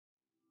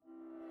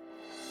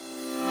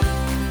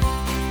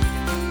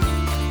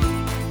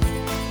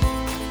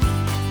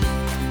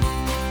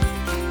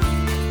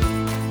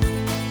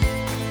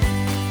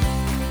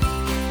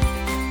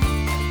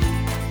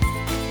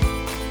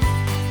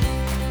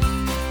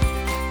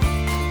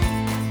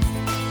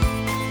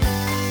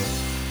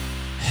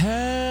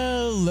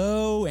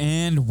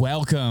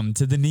Welcome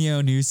to the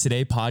Neo News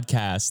Today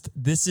podcast.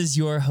 This is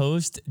your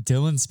host,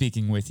 Dylan,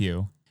 speaking with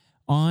you.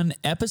 On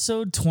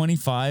episode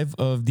 25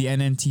 of the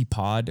NNT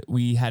pod,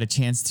 we had a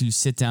chance to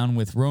sit down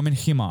with Roman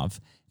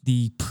Khimov,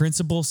 the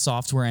principal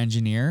software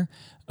engineer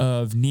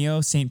of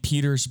Neo St.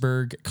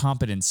 Petersburg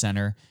Competence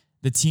Center,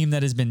 the team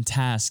that has been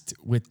tasked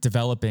with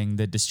developing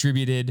the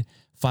distributed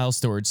file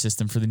storage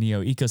system for the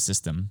Neo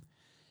ecosystem.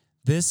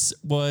 This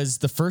was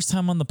the first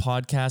time on the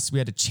podcast we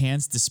had a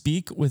chance to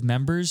speak with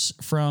members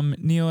from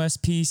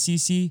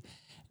NeoSPCC,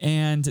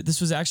 and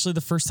this was actually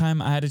the first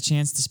time I had a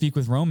chance to speak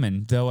with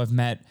Roman, though I've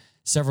met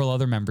several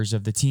other members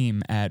of the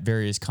team at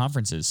various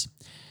conferences.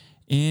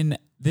 In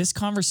this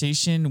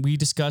conversation, we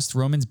discussed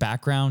Roman's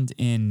background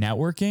in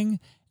networking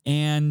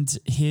and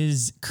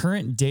his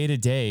current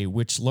day-to-day,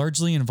 which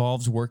largely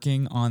involves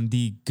working on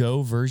the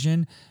Go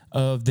version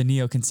of the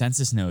Neo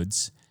consensus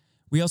nodes.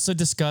 We also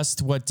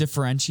discussed what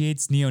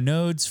differentiates Neo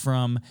nodes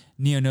from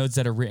Neo nodes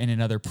that are written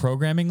in other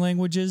programming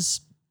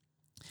languages,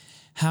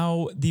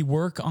 how the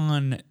work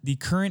on the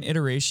current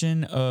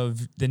iteration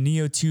of the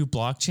Neo 2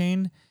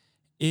 blockchain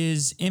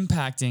is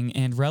impacting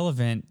and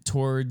relevant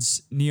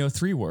towards Neo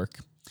 3 work.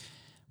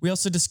 We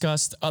also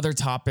discussed other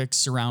topics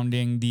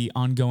surrounding the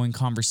ongoing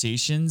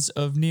conversations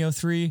of Neo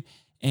 3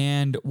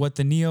 and what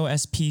the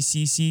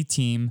NeoSPCC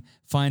team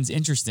finds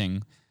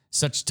interesting.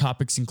 Such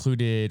topics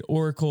included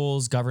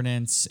oracles,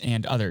 governance,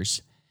 and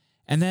others.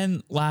 And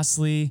then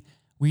lastly,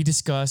 we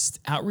discussed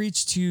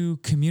outreach to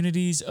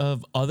communities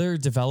of other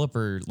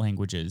developer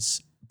languages,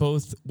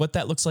 both what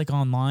that looks like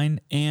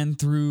online and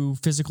through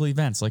physical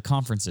events like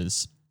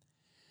conferences.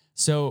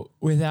 So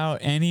without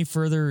any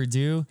further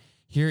ado,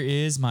 here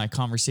is my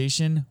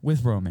conversation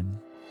with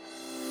Roman.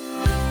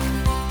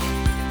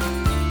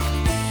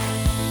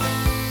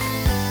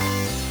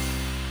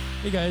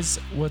 Hey guys,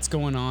 what's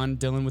going on?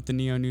 Dylan with the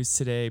Neo News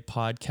Today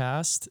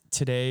podcast.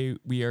 Today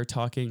we are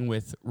talking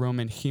with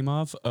Roman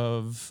Khimov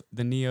of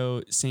the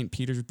Neo St.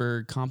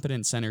 Petersburg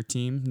Competence Center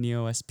team,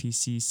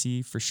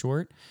 NeoSPCC for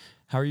short.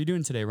 How are you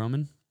doing today,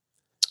 Roman?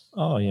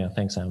 Oh yeah,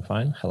 thanks. I'm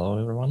fine. Hello,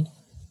 everyone.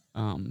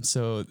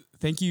 So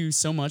thank you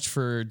so much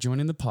for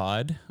joining the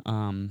pod.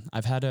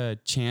 I've had a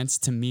chance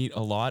to meet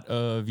a lot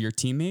of your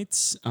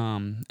teammates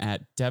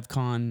at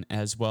DevCon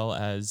as well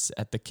as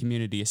at the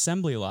community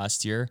assembly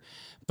last year,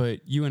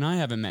 but you and I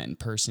haven't met in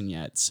person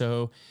yet.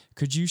 So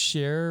could you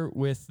share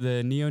with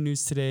the Neo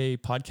News Today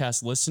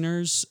podcast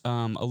listeners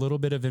a little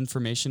bit of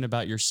information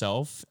about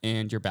yourself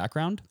and your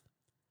background?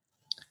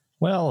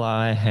 Well,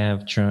 I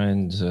have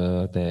joined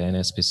the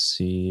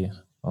NSPC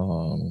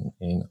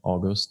in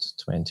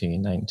August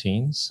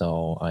 2019,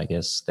 so I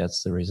guess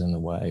that's the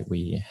reason why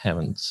we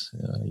haven't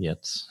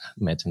yet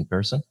met in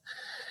person.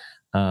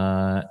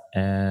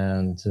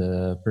 And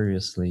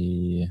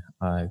previously,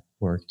 I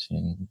worked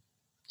in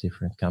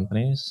different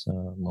companies,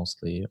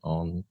 mostly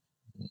on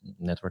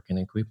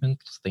networking equipment,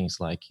 things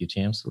like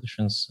UTM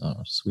solutions,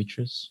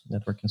 switches,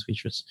 networking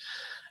switches,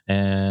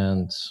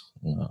 and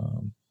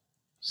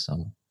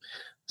some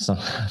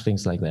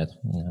things like that.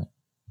 Yeah.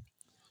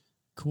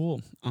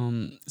 Cool.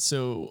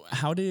 So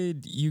how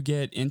did you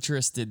get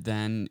interested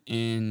then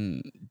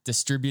in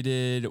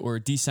distributed or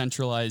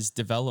decentralized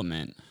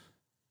development?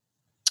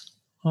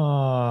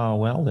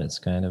 Well, that's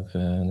kind of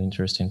an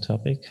interesting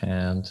topic,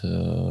 and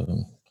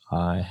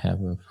I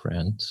have a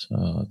friend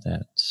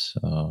that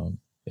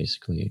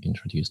basically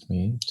introduced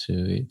me to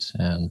it,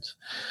 and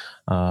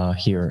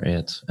here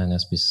at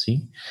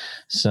NSPC.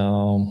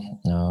 So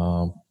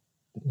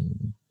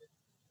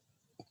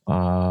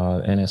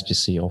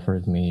NSPC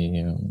offered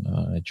me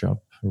a job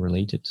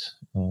related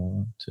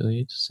to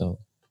it, so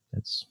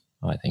that's,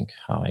 I think,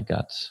 how I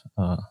got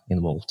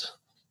involved.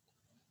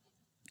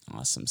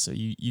 Awesome. So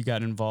you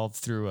got involved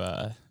through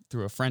a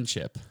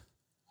friendship.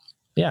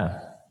 Yeah.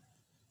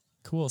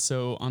 Cool.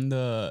 So on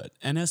the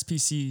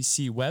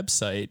NSPCC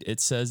website,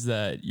 it says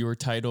that your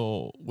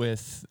title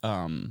with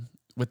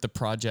the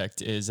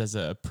project is as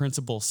a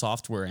principal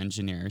software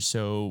engineer.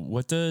 So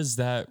what does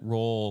that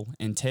role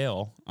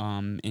entail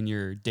in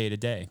your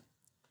day-to-day?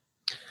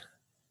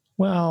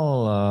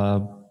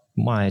 Well,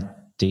 my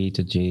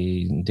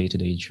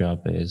day-to-day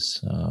job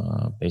is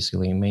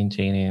basically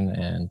maintaining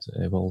and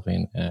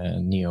evolving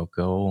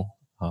NeoGO.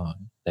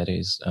 That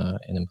is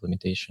an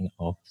implementation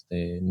of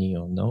the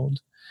Neo node.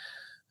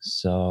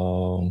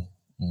 So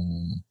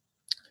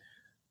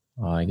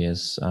I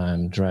guess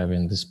I'm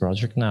driving this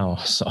project now,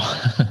 so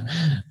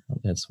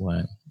that's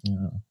why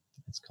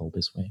it's called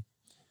this way.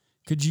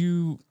 Could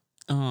you,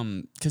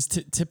 because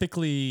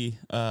typically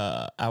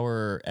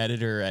our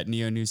editor at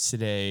Neo News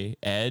Today,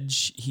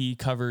 Edge, he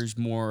covers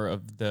more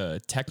of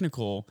the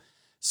technical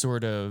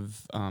sort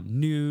of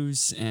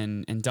news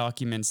and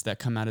documents that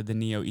come out of the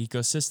Neo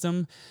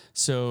ecosystem.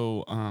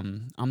 So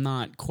I'm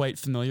not quite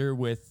familiar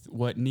with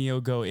what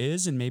NeoGO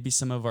is, and maybe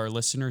some of our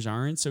listeners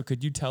aren't. So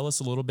could you tell us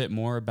a little bit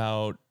more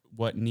about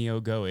what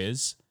NeoGO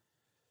is?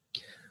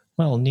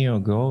 Well,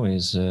 NeoGO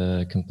is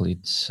a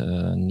complete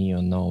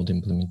Neo node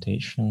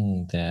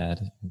implementation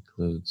that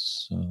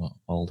includes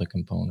all the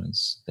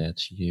components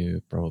that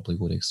you probably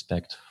would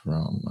expect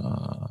from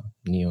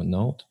Neo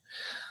node.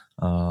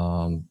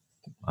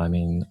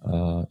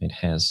 It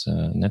has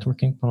a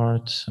networking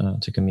part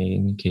to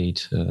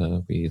communicate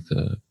with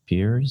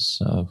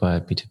peers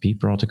via P2P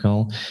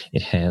protocol.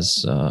 It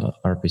has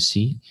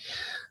RPC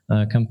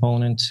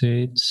component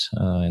to it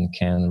and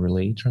can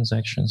relay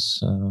transactions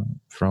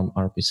from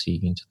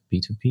RPC into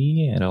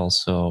P2P. It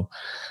also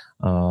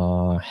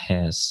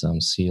has some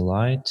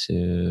CLI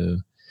to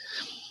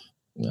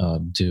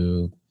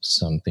do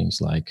some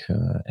things like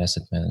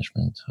asset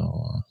management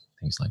or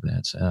things like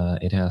that.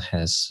 It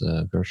has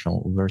a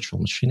virtual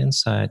machine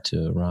inside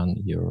to run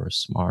your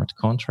smart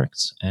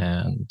contracts,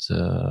 and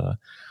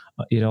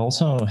it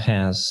also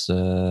has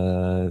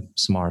a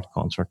smart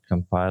contract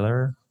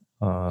compiler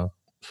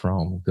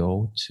from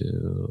Go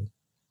to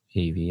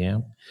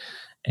AVM,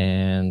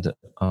 and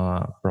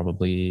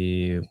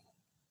probably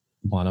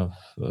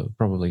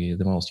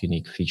the most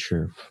unique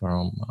feature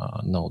from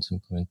nodes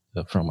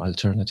from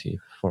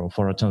alternative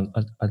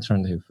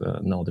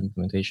node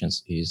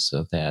implementations is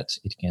that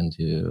it can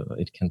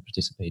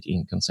participate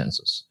in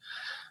consensus.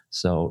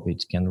 So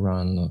it can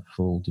run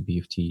full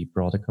DBFT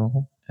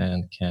protocol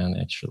and can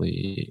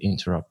actually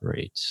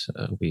interoperate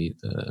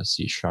with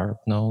C#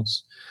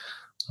 nodes.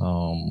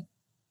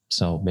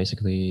 So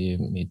basically,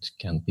 it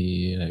can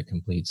be a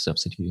complete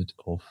substitute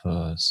of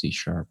C#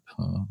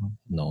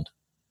 node.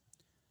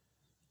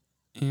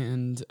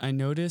 And I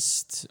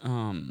noticed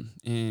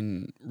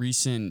in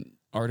recent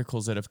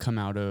articles that have come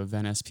out of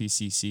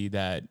NSPCC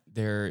that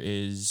there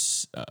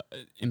is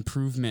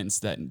improvements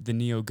that the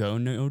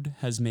NeoGO node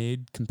has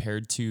made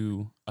compared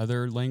to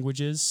other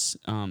languages.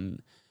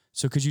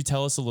 So could you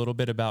tell us a little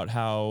bit about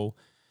how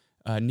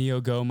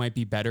NeoGO might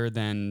be better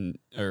than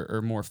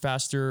or more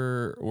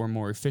faster or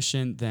more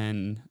efficient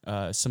than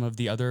some of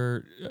the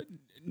other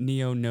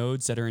Neo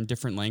nodes that are in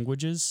different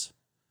languages?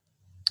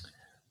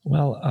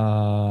 Well,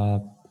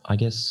 I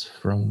guess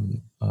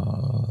from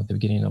the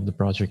beginning of the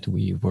project,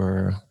 we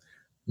were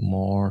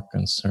more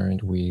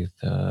concerned with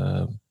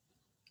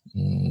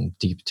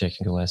deep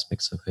technical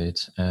aspects of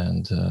it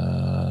and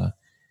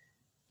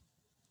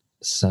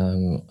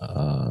some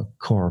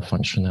core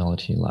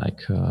functionality like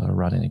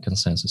running a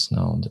consensus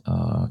node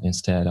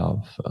instead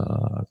of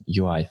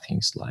UI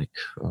things like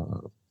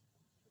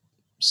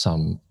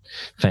some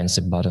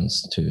fancy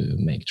buttons to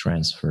make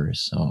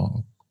transfers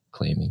or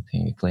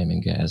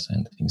claiming gas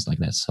and things like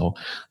that. So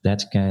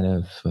that kind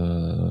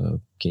of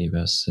gave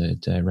us a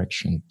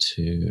direction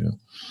to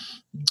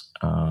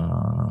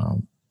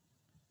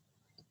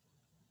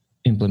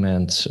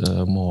implement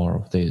more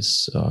of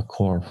this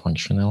core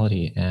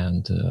functionality,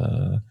 and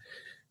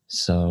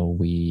so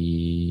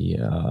we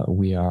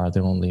are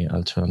the only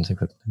alternative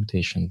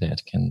implementation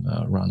that can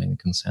run in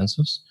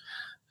consensus.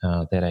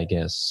 That I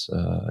guess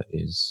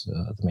is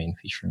the main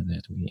feature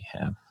that we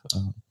have.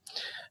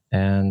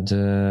 And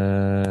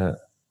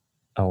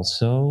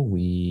also,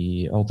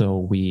 although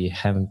we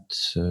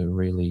haven't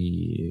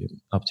really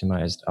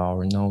optimized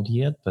our node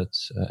yet, but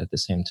at the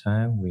same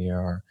time, we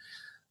are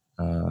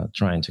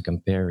trying to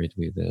compare it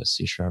with the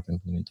C#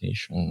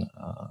 implementation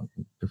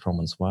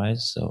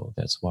performance-wise. So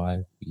that's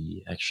why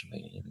we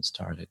actually even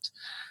started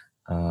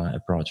a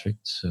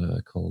project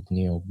called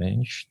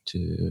NeoBench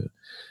to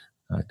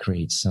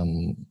create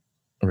some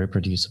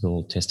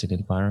reproducible testing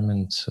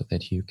environment so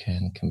that you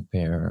can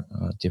compare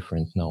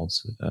different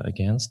nodes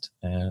against.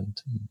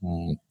 And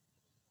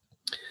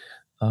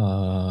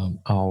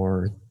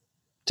our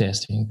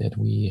testing that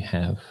we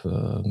have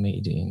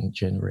made in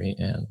January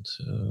and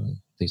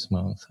this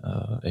month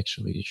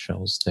actually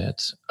shows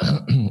that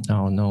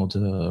our node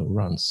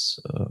runs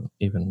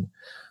even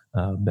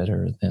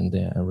better than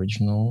the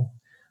original.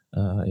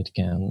 It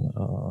can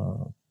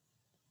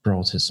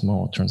process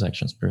more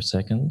transactions per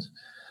second,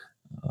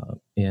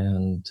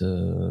 and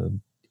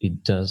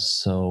it does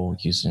so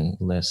using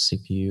less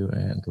CPU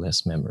and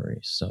less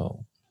memory.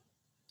 So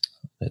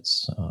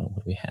that's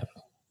what we have.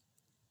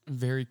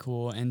 Very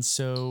cool. And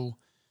so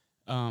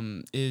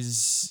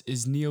is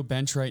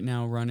NeoBench right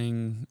now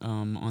running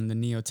on the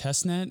Neo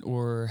testnet,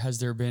 or has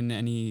there been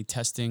any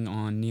testing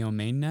on Neo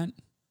mainnet?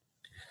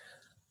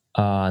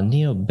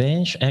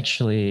 NeoBench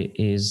actually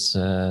is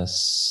a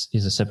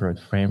separate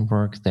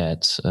framework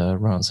that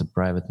runs a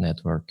private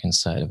network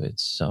inside of it.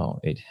 So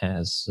it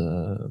has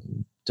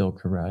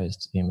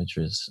Dockerized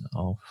images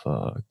of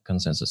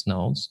consensus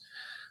nodes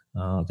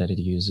that it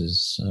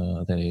uses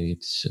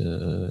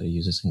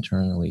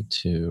internally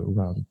to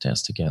run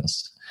tests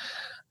against.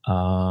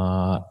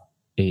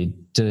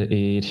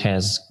 It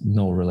has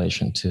no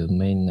relation to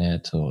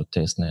mainnet or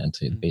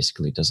testnet. It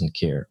basically doesn't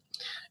care.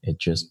 It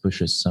just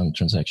pushes some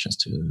transactions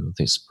to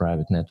this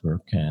private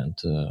network and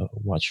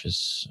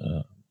watches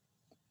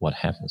what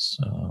happens,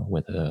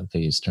 whether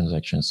these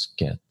transactions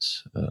get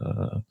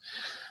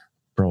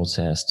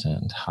processed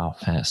and how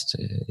fast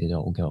it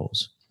all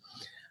goes.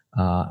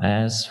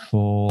 As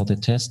for the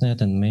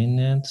testnet and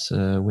mainnet,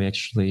 we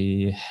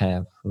actually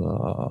have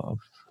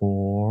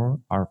 4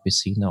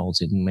 RPC nodes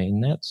in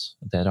mainnet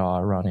that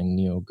are running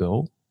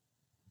NeoGO.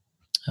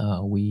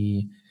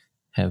 We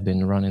have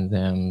been running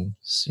them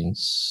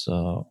since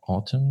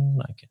autumn.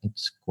 I can't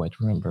quite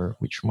remember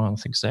which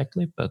month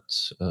exactly, but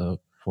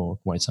for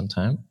quite some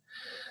time.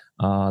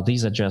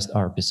 These are just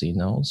RPC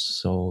nodes,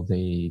 so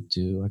they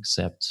do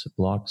accept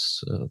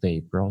blocks,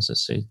 they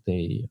process it,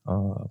 they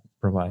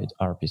provide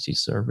RPC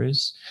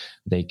service,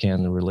 they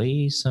can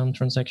relay some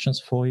transactions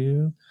for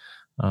you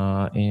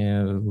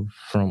and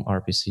from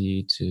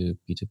RPC to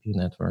P2P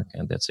network,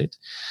 and that's it.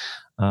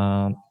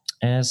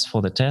 As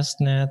for the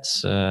testnet,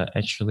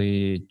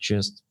 actually,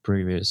 just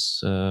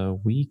previous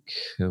week,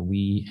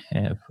 we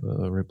have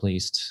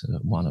replaced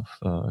one of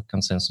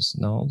consensus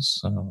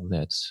nodes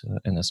that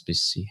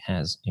NSPCC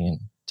has in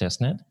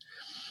testnet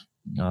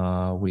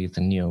with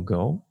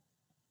NeoGO.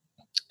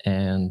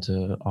 And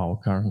our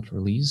current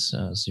release,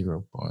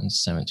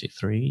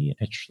 0.73,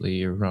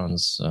 actually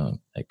runs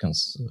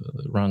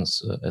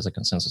as a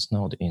consensus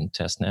node in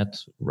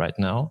testnet right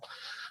now.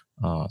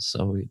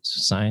 So it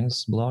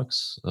signs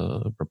blocks,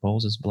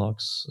 proposes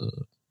blocks,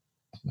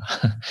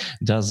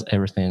 does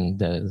everything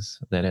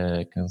that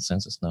a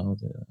consensus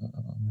node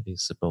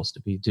is supposed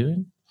to be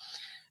doing,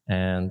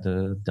 and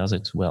does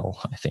it well,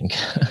 I think.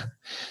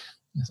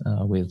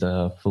 With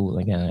full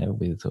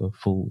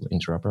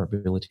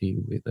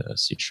interoperability with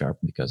C#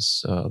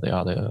 because the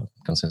other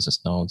consensus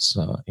nodes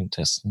in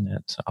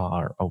testnet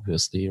are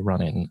obviously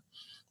running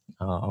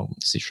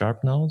C#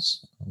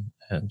 nodes,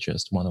 and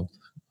just one of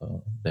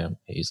them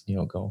is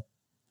NeoGO.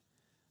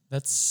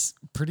 That's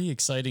pretty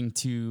exciting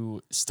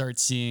to start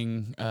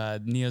seeing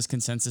Neo's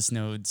consensus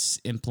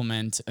nodes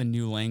implement a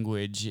new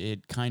language.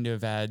 It kind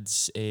of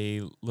adds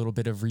a little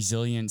bit of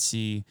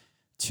resiliency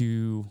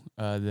to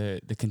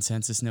the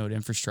consensus node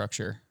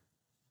infrastructure.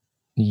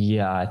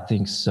 Yeah, I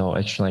think so.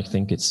 Actually, I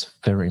think it's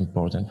very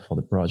important for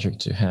the project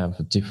to have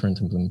different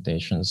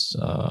implementations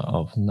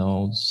of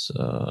nodes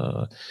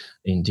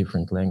in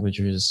different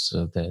languages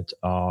that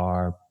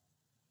are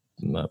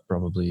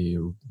probably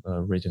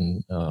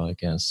written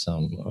against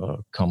some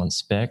common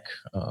spec,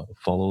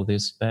 follow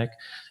this spec,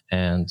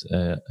 and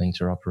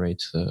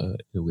interoperate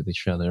with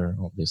each other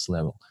on this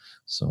level.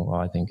 So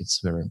I think it's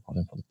very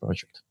important for the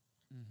project.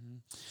 Mm-hmm.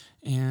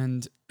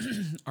 And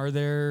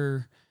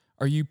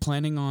are you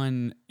planning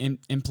on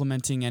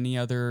implementing any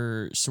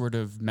other sort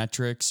of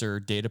metrics or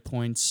data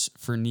points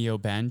for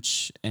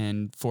NeoBench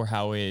and for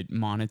how it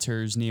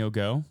monitors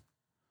NeoGO?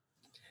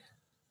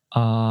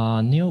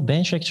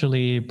 NeoBench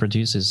actually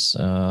produces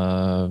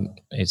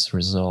its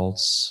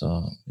results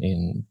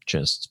in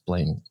just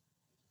plain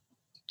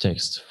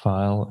text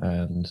file,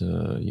 and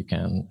you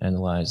can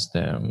analyze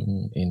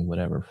them in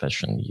whatever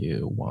fashion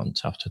you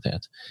want after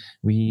that.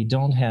 We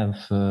don't have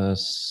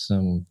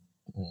some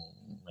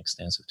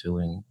extensive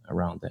tooling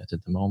around that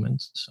at the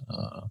moment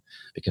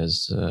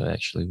because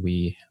actually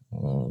we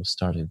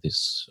started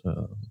this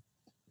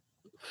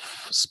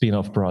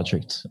spin-off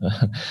project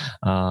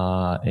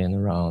in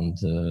around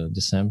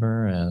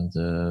December,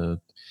 and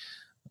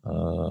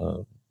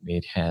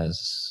it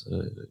has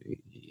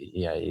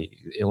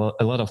a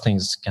lot of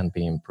things can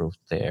be improved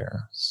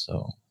there.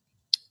 So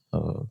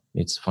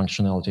its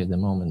functionality at the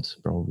moment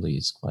probably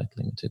is quite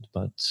limited,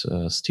 but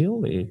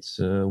still it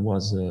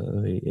was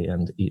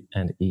and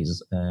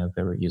is a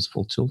very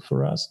useful tool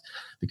for us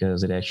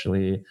because it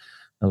actually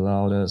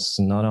allowed us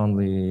not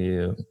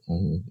only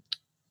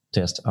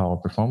test our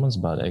performance,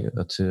 but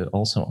to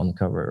also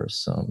uncover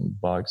some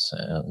bugs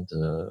and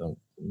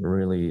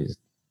really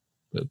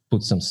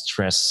put some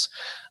stress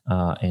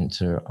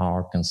into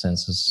our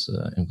consensus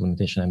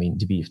implementation. I mean,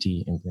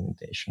 DBFT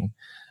implementation.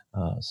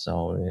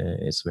 So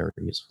it's very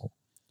useful.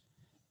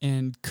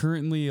 And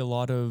currently, a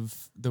lot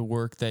of the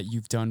work that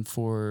you've done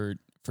for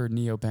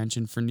NeoBench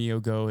and for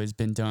NeoGO has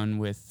been done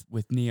with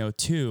Neo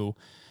 2.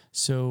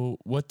 So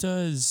what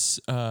does,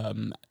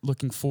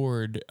 looking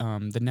forward,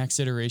 the next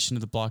iteration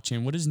of the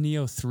blockchain, what does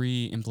Neo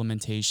 3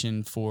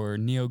 implementation for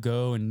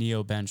NeoGO and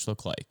NeoBench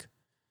look like?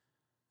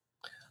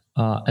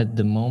 At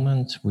the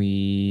moment,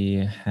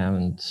 we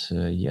haven't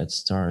yet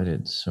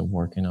started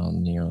working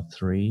on Neo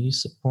 3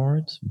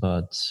 support,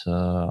 but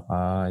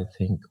I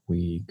think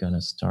we're going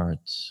to start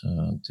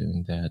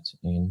doing that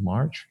in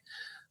March.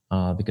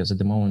 Because at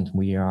the moment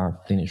we are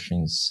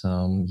finishing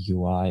some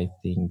UI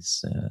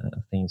things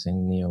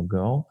in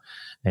NeoGO.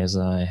 As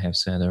I have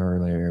said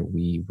earlier,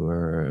 we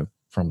were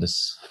from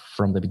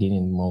the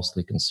beginning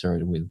mostly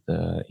concerned with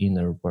the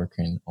inner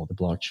working of the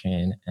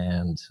blockchain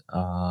and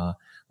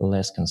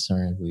less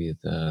concerned with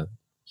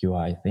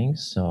UI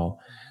things. So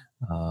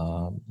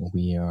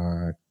we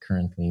are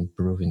currently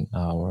improving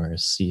our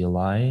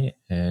CLI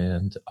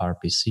and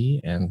RPC,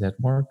 and that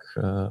work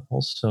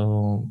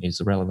also is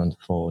relevant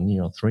for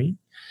Neo 3.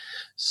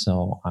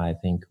 So I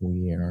think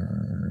we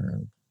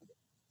are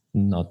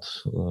not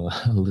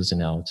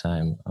losing our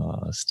time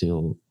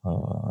still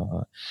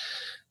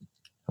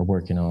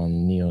working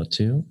on Neo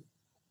 2.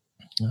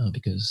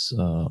 because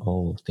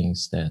all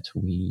things that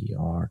we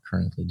are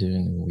currently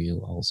doing will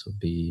also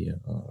be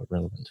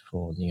relevant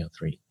for Neo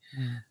 3.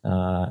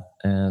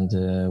 And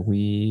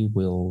we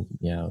will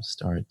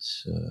start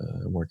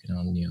working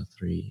on Neo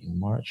 3 in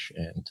March,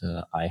 and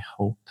I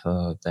hope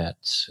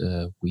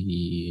that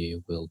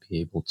we will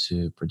be able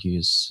to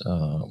produce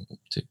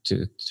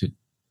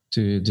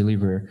to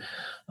deliver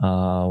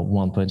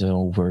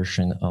 1.0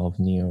 version of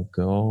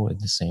NeoGO at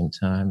the same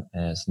time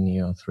as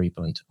Neo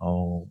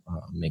 3.0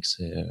 makes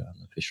an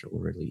official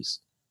release.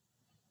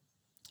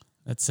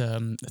 That's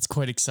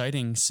quite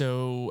exciting.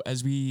 So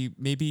as we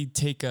maybe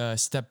take a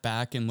step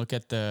back and look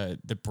at the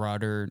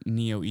broader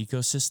Neo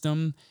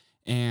ecosystem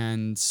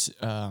and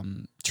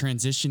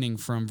transitioning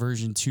from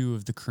version 2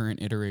 of the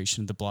current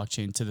iteration of the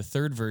blockchain to the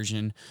third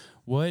version,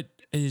 what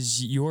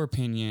is your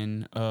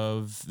opinion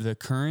of the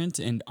current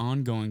and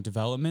ongoing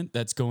development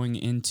that's going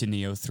into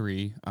Neo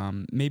 3?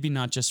 Maybe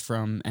not just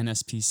from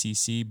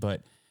NSPCC,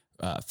 but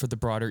for the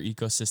broader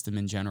ecosystem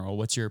in general.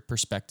 What's your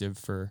perspective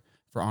for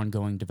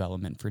ongoing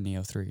development for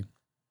Neo 3?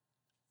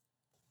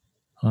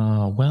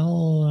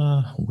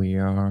 We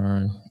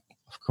are,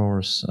 of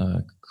course,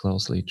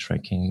 closely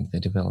tracking the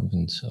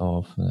development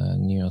of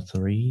Neo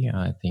 3.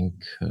 I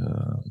think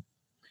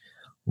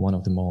one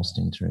of the most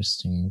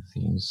interesting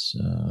things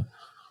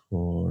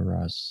for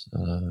us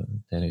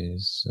that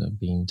is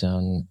being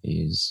done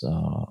is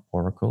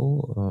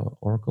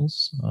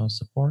Oracle's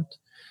support.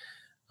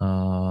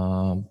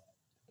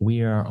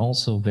 We are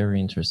also very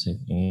interested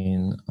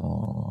in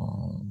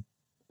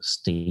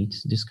state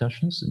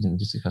discussions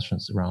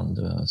around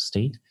the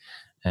state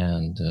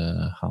and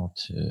how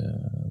to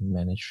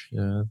manage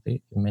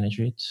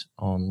it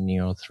on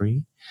Neo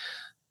 3.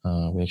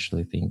 We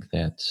actually think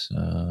that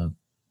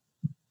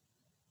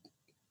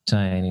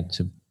tying it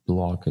to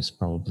block is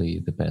probably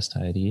the best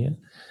idea,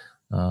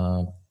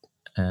 and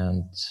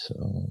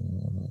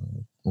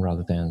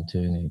rather than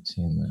doing it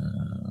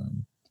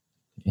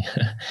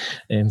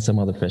in some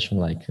other fashion,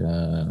 like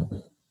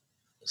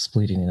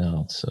splitting it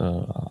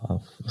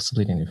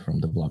from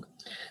the block.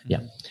 Mm-hmm.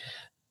 Yeah.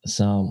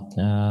 So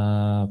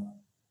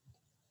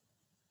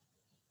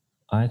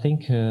I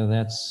think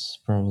that's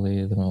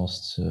probably the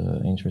most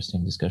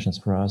interesting discussions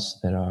for us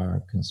that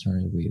are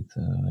concerned with,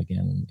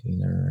 again,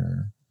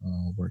 inner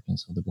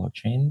workings of the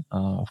blockchain.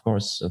 Of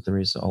course, there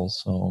is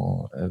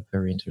also a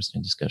very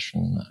interesting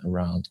discussion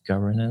around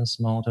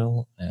governance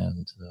model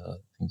and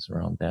things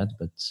around that,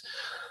 but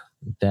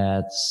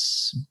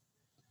that's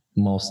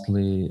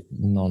mostly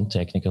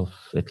non-technical,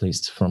 at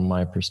least from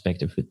my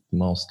perspective. It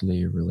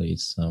mostly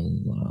relates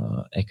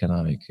some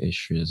economic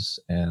issues,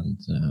 and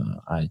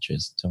I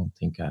just don't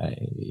think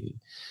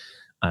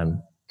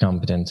I'm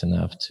competent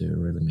enough to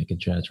really make a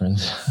judgment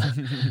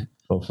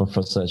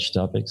for such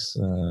topics.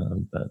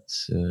 But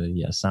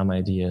some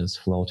ideas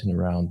floating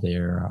around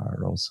there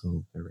are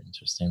also very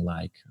interesting,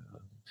 like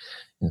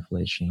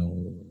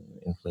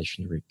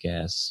inflationary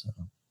gas.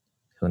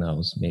 Who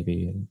knows?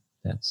 Maybe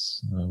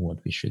that's what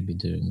we should be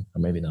doing,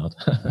 or maybe not.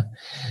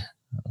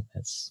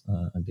 That's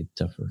a bit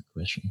tougher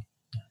question.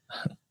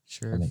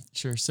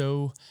 Sure.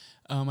 So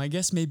I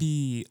guess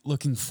maybe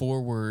looking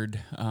forward,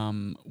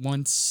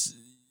 once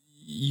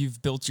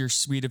you've built your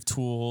suite of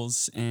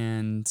tools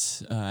and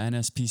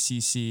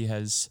NSPCC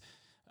has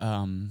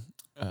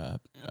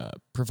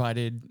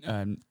provided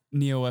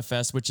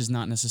NeoFS, which is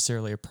not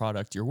necessarily a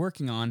product you're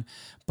working on,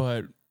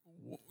 but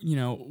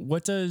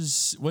what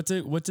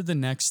do the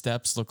next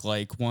steps look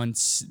like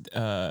once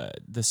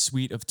the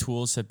suite of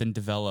tools have been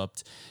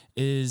developed?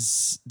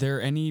 Is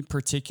there any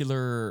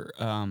particular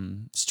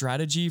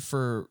strategy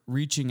for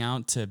reaching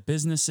out to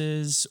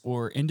businesses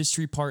or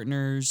industry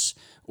partners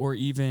or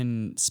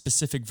even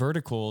specific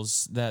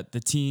verticals that the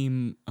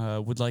team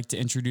would like to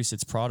introduce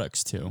its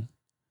products to?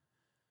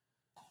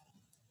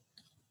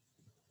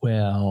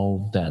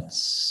 Well,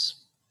 that's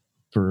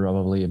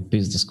probably a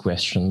business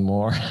question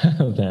more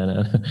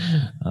than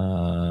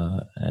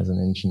as an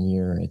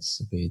engineer.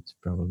 It's a bit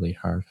probably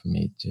hard for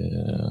me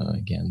to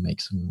again make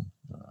some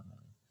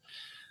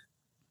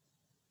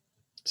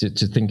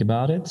to think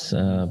about it.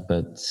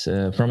 But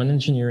from an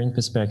engineering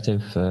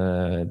perspective,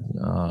 I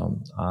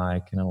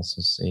can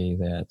also say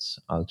that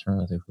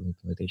alternative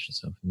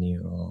implementations of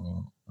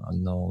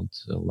Node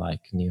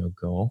like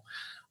NeoGO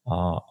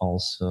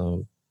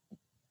also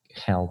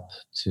help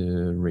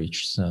to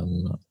reach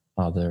some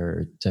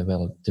other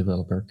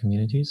developer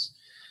communities,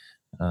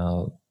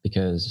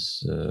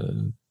 because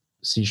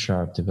C#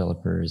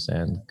 developers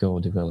and Go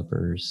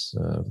developers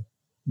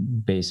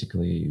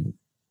basically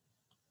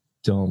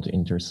don't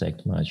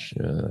intersect much.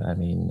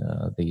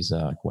 These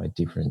are quite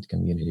different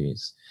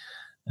communities,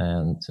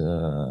 and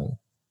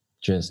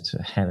just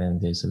having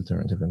this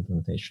alternative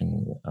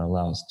implementation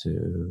allows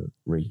to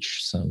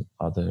reach some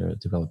other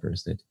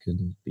developers that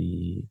couldn't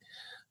be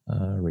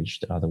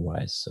reached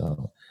otherwise.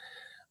 So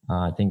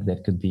I think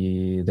that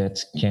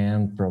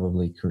can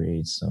probably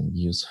create some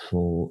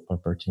useful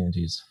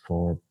opportunities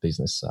for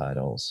business side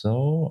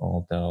also,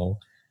 although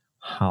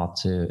how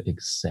to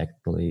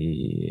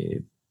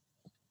exactly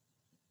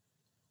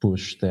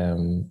push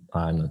them,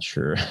 I'm not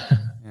sure.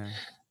 Yeah.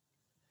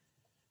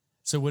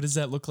 So what does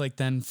that look like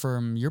then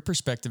from your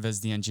perspective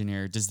as the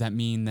engineer? Does that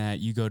mean that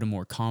you go to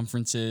more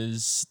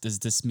conferences? Does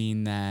this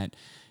mean that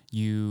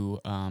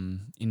you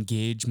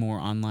engage more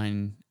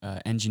online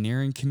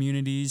engineering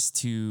communities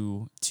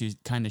to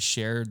kind of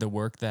share the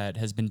work that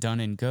has been done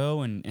in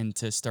Go and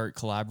to start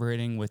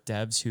collaborating with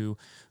devs who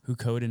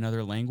code in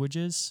other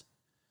languages?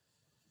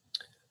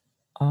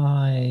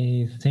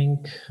 I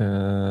think,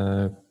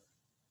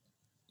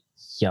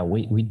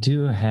 we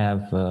do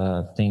have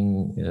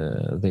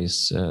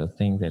this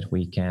thing that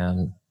we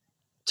can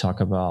talk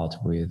about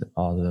with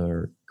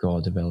other Go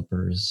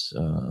developers,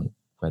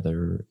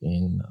 whether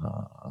in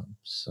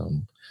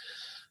some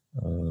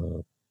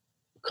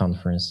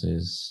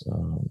conferences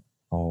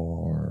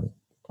or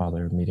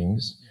other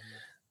meetings.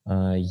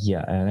 And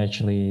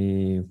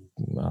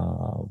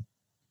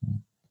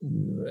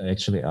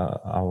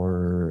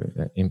our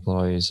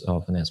employees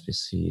of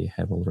NSPC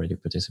have already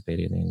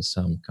participated in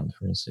some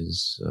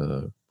conferences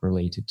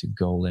related to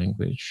Go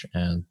language,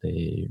 and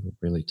they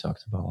really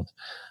talked about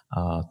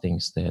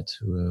things that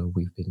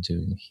we've been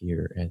doing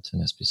here at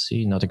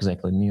NSPC. Not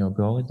exactly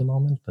NeoGO at the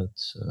moment, but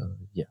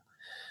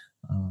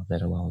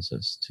that allows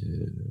us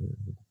to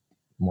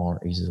more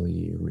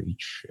easily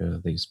reach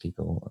these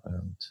people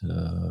and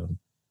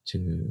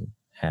to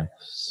have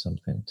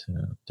something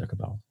to talk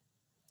about.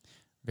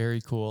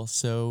 Very cool.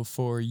 So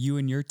for you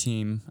and your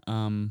team,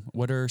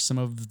 what are some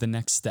of the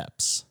next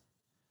steps?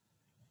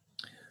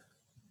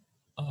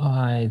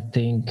 I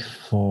think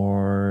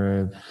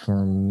for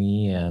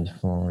me and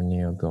for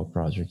NeoGo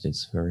project,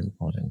 it's very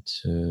important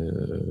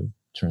to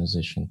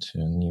transition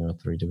to Neo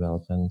 3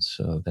 development.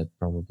 So that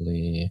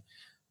probably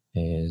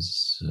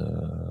is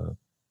the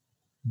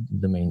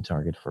main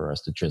target for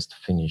us, to just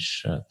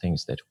finish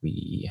things that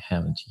we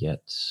haven't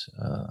yet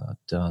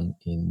done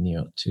in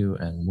Neo 2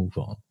 and move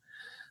on.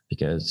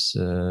 Because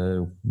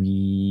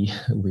we've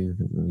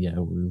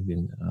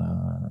been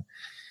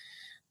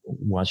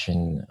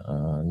watching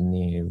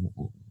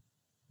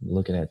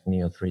looking at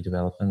Neo 3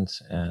 development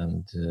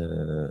and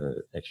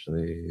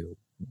actually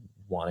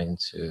wanting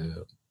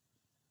to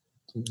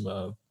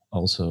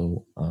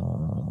also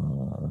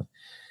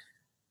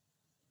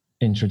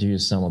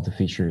introduce some of the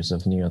features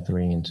of Neo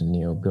 3 into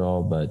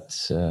NeoGo,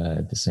 but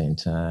at the same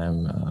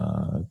time,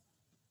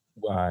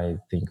 I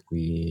think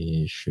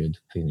we should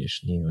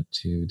finish Neo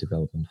 2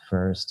 development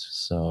first.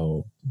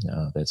 So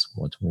that's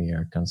what we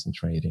are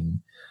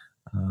concentrating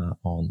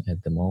on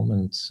at the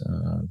moment.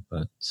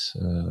 But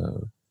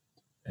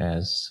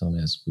as soon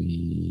as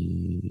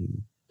we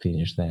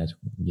finish that,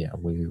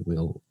 we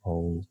will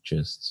all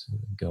just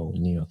go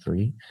Neo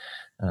 3.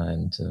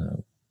 And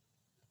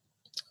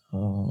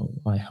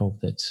I hope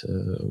that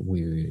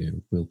we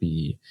will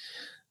be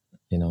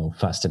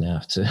fast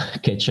enough to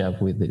catch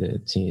up with the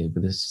team,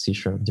 with the C#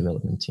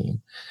 development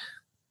team.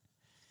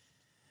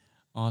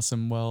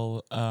 Awesome.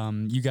 Well,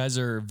 you guys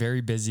are very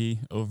busy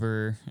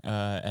over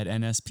at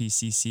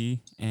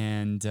NSPCC,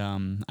 and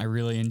I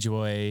really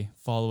enjoy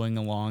following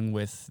along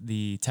with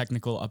the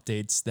technical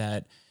updates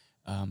that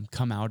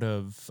come out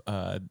of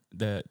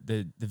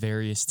the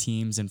various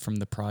teams and from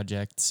the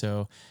project.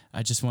 So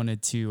I just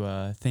wanted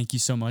to thank you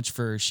so much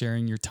for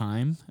sharing your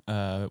time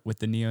with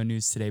the Neo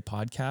News Today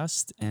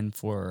podcast, and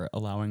for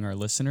allowing our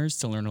listeners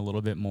to learn a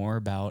little bit more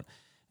about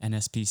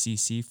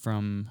NSPCC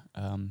from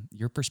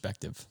your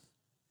perspective.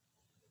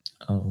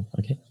 Oh,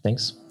 okay.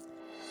 Thanks.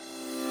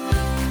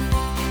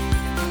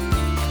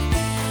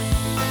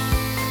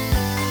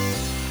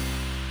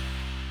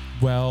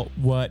 Well,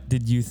 what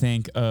did you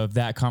think of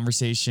that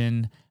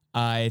conversation?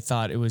 I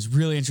thought it was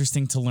really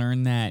interesting to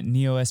learn that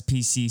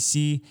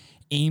NeoSPCC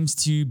aims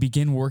to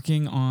begin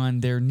working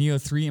on their Neo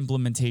 3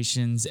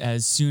 implementations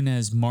as soon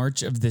as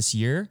March of this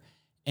year,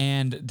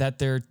 and that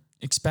they're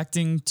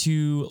expecting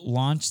to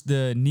launch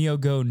the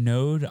NeoGO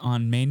node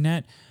on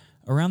mainnet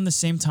around the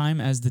same time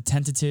as the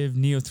tentative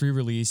Neo 3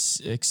 release,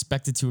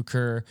 expected to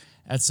occur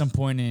at some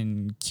point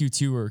in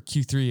Q2 or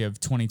Q3 of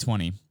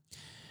 2020.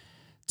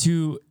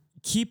 To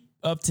keep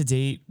up to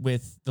date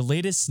with the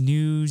latest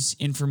news,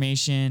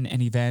 information,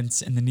 and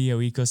events in the Neo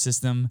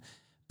ecosystem,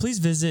 please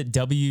visit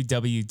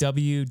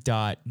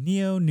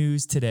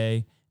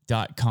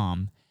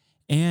www.neonewstoday.com.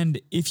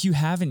 And if you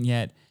haven't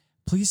yet,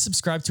 please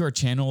subscribe to our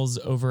channels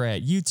over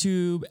at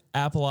YouTube,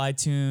 Apple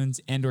iTunes,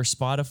 and/or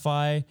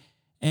Spotify.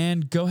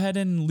 And go ahead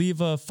and leave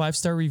a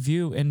 5-star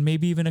review and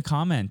maybe even a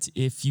comment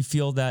if you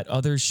feel that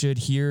others should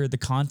hear the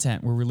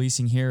content we're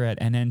releasing here at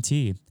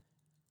NNT.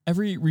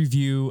 Every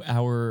review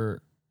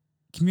our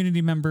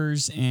community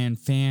members and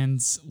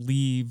fans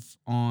leave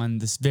on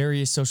this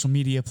various social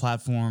media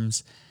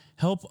platforms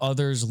help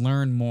others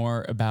learn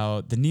more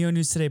about the Neo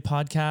News Today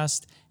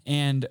podcast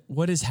and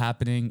what is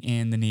happening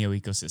in the Neo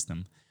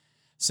ecosystem.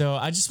 So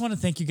I just want to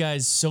thank you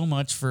guys so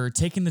much for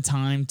taking the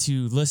time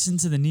to listen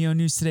to the Neo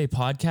News Today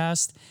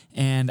podcast,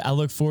 and I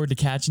look forward to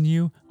catching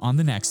you on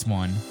the next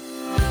one.